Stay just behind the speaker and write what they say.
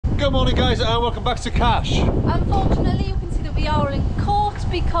Good morning guys and welcome back to Cash. Unfortunately you can see that we are in court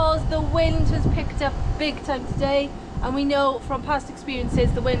because the wind has picked up big time today, and we know from past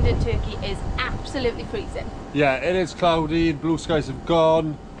experiences the wind in Turkey is absolutely freezing. Yeah, it is cloudy, blue skies have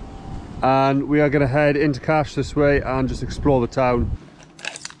gone, and we are going to head into Cash this way and just explore the town.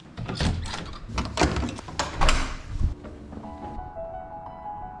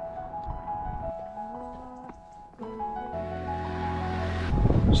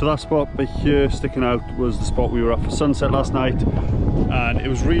 So that spot by here sticking out was the spot we were at for sunset last night, and it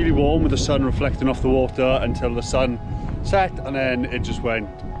was really warm with the sun reflecting off the water until the sun set, and then it just went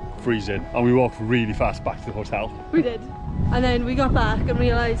freezing and we walked really fast back to the hotel. We did, and then we got back and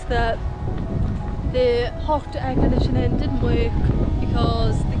realised that the hot air conditioning didn't work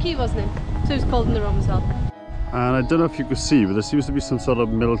because the key wasn't in, so it was cold in the room as well. And I don't know if you could see, but there seems to be some sort of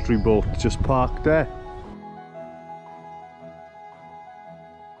military boat just parked there.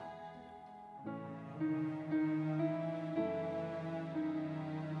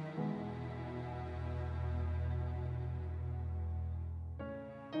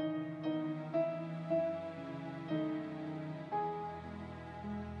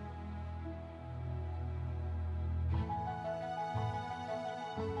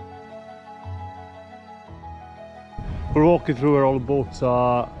 We're walking through where all the boats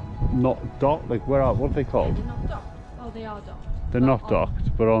are not docked, like what are they called? They're not docked. Oh, they are docked. They're not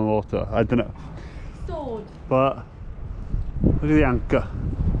docked, but on the water. I don't know. Stored. But look at the anchor.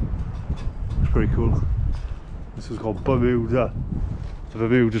 It's pretty cool. This is called Bermuda. The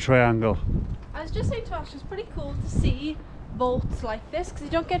Bermuda Triangle. I was just saying to Ash, it's pretty cool to see boats like this because you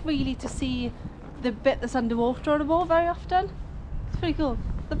don't get really to see the bit that's underwater on a boat very often. It's pretty cool.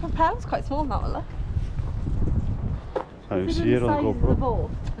 The propeller's quite small now, look. See it on GoPro.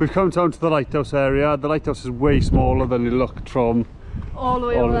 We've come down to the lighthouse area. The lighthouse is way smaller than it looked from all the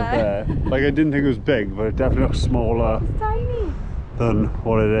way over there. Like, I didn't think it was big, but it definitely looks smaller. It's tiny Than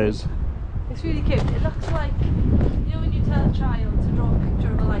what it is. It's really cute. It looks like, you know when you tell a child to draw a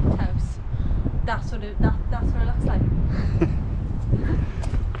picture of a lighthouse, that's what it looks like.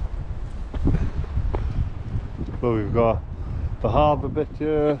 Well, we've got the harbour bit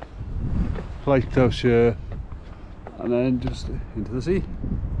here, lighthouse here, and then just into the sea.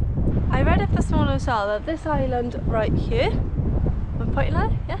 I read it this morning as well that this island right here, I'm pointing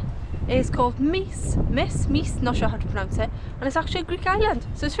at it, yeah, is called Mies, not sure how to pronounce it, and it's actually a Greek island.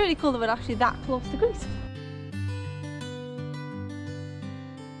 So it's really cool that we're actually that close to Greece.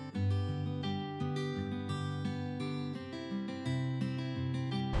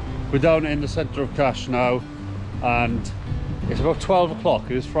 We're down in the centre of Cash now, and it's about 12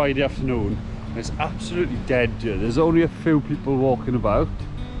 o'clock. It is Friday afternoon. It's absolutely dead here. There's only a few people walking about,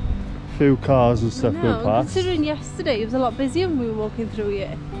 a few cars and stuff going past. Considering yesterday it was a lot busier when we were walking through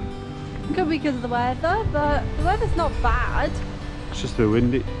here. It could be because of the weather, but the weather's not bad. It's just a bit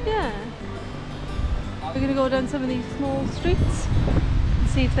windy. Yeah. We're going to go down some of these small streets and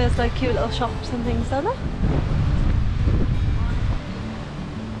see if there's like cute little shops and things down there.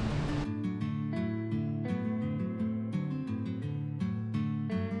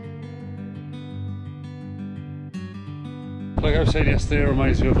 Like I was saying yesterday, it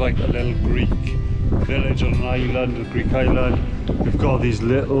reminds me of like a little Greek village on an island, a Greek island. We've got these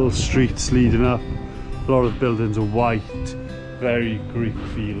little streets leading up. A lot of the buildings are white, very Greek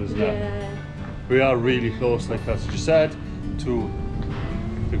feel, isn't it? We are really close, like as you said, to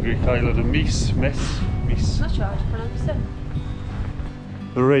the Greek island of Mies. I'm not sure how to pronounce it.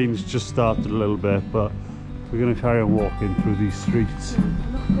 The rain's just started a little bit, but we're going to carry on walking through these streets.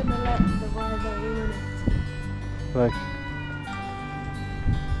 I'm not going to let the weather ruin it. Like,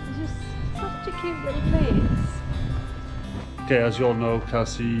 Such a cute little place. okay, as you all know,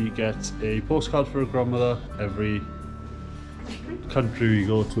 Cassie gets a postcard for her grandmother every country we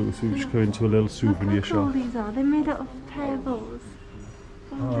go to, so we just go into a little souvenir shop. Look how cool these are. They're made out of pebbles.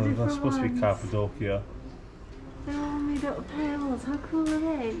 Oh, that's supposed to be Cappadocia. They're all made out of pebbles. How cool are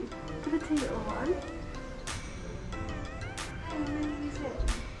they? Look at the little one. Amazing.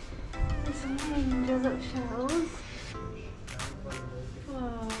 There's some angels up shells.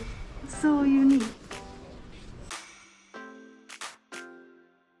 Wow. So unique.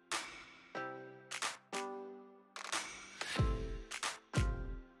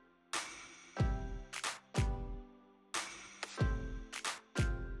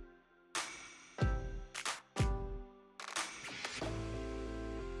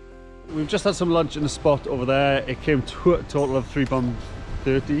 We've just had some lunch in a spot over there. It came to a total of £3.50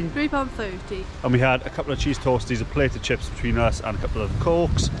 £3.30. £3.30. And we had a couple of cheese toasties, a plate of chips between us, and a couple of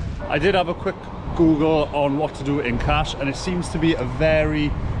Cokes. I did have a quick Google on what to do in Cash, and it seems to be a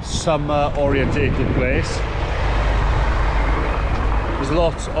very summer orientated place. There's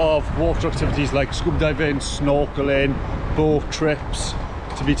lots of water activities like scuba diving, snorkeling, boat trips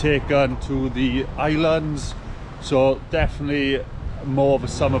to be taken to the islands. So definitely more of a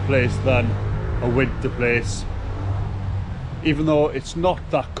summer place than a winter place. Even though it's not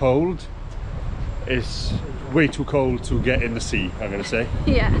that cold, it's way too cold to get in the sea, I'm gonna say.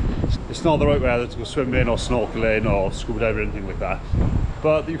 Yeah. It's not the right weather to go swimming or snorkeling or scuba diving or anything like that.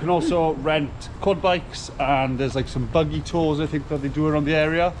 But you can also rent quad bikes, and there's like some buggy tours I think that they do around the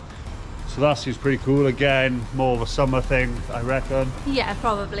area. So that seems pretty cool. Again, more of a summer thing, I reckon. Yeah,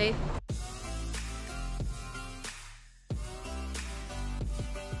 probably.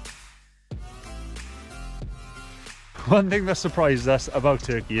 One thing that surprised us about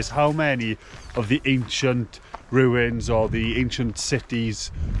Turkey is how many of the ancient ruins or the ancient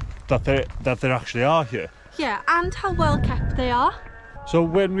cities that there actually are here. Yeah, and how well kept they are. So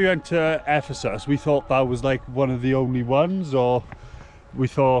when we went to Ephesus, we thought that was like one of the only ones, or we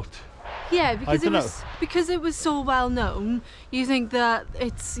thought... Yeah, because it was so well known, you think that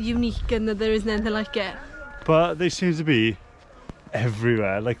it's unique and that there isn't anything like it. But they seem to be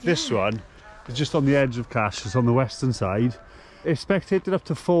everywhere. Like this one is just on the edge of Cash, it's on the western side. It spectated up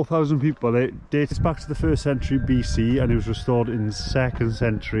to 4,000 people. It dates back to the 1st century BC and it was restored in 2nd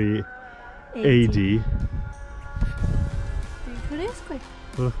century AD.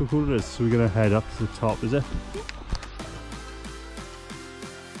 Well, look how cool it is. So we're going to head up to the top, is it? Yeah.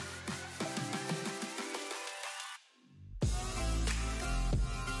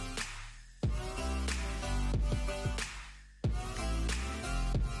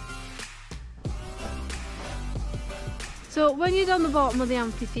 So when you're down the bottom of the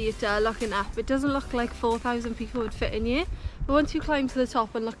amphitheatre looking up, it doesn't look like 4,000 people would fit in here. But once you climb to the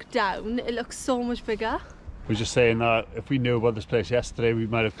top and look down, it looks so much bigger. We were just saying that if we knew about this place yesterday, we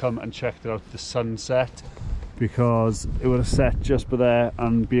might have come and checked out the sunset, because it would have set just by there,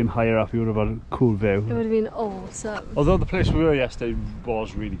 and being higher up, you would have had a cool view. It would have been awesome. Although the place we were yesterday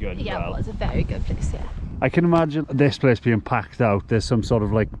was really good as well. Yeah, it was a very good place, yeah. I can imagine this place being packed out. There's some sort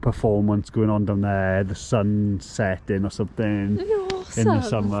of like performance going on down there, the sun setting or something Awesome. in the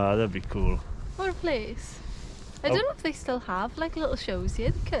summer. That'd be cool. What a place. I don't know if they still have like little shows here.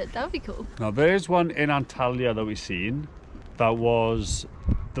 They could, that would be cool. Now there is one in Antalya that we've seen that was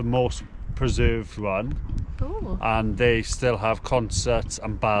the most preserved one. Oh. And they still have concerts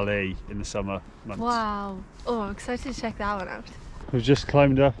and ballet in the summer months. Wow. Oh, I'm excited to check that one out. We've just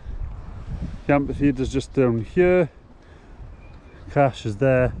climbed up. The amphitheatre's just down here. Cash is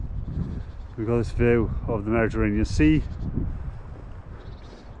there. We've got this view of the Mediterranean Sea.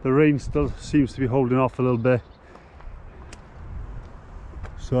 The rain still seems to be holding off a little bit.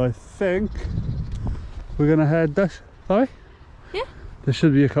 So I think we're gonna head this way. Yeah. There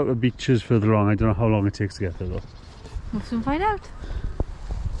should be a couple of beaches further on. I don't know how long it takes to get there though. We'll soon find out.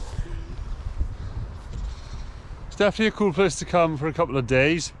 It's definitely a cool place to come for a couple of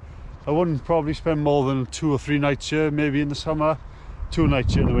days. I wouldn't probably spend more than 2 or 3 nights here, maybe in the summer. 2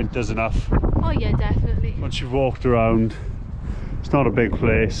 nights here in the winter's enough. Oh yeah, definitely. Once you've walked around, it's not a big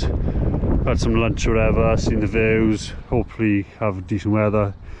place. Had some lunch or whatever, seen the views, hopefully have decent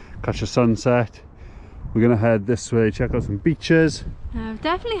weather, catch a sunset. We're gonna head this way, check out some beaches.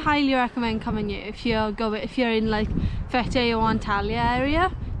 Definitely highly recommend coming here if you're in like Fethiye or Antalya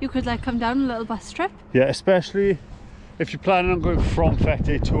area. You could like come down a little bus trip. Yeah, especially if you're planning on going from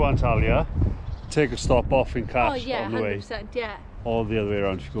Fethiye to Antalya, take a stop off in Cash on the way. 100%, yeah. Or the other way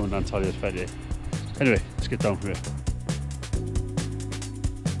around if you're going to Antalya to Fethiye. Anyway, let's get down from here.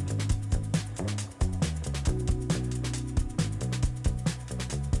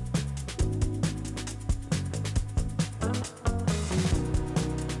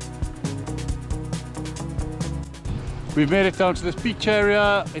 We've made it down to this beach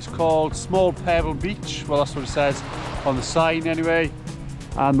area. It's called Small Pebble Beach. Well, that's what it says on the sign anyway.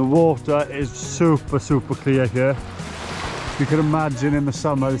 And the water is super clear here. You can imagine in the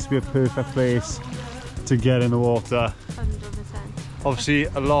summer this would be a perfect place to get in the water. 100%. Obviously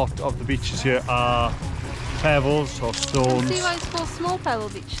a lot of the beaches here are pebbles or stones. See why it's called Small Pebble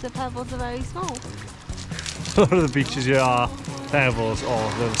Beach? The pebbles are very small. A lot of the beaches here are pebbles or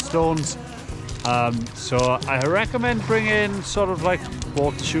little stones. So I recommend bringing sort of like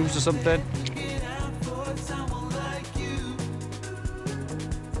water shoes or something.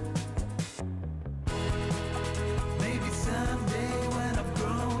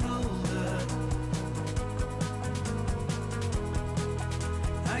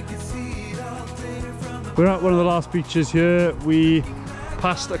 We're at one of the last beaches here. We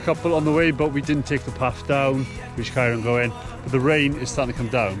passed a couple on the way, but we didn't take the path down. We just carried on going. But the rain is starting to come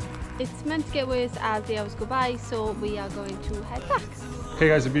down. It's meant to get worse as the hours go by, so we are going to head back. Okay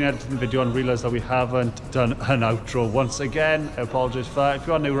guys, I've been editing the video and realised that we haven't done an outro once again. I apologise for that. If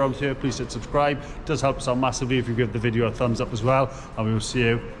you are new around here, please hit subscribe. It does help us out massively if you give the video a thumbs up as well. And we will see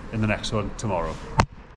you in the next one tomorrow.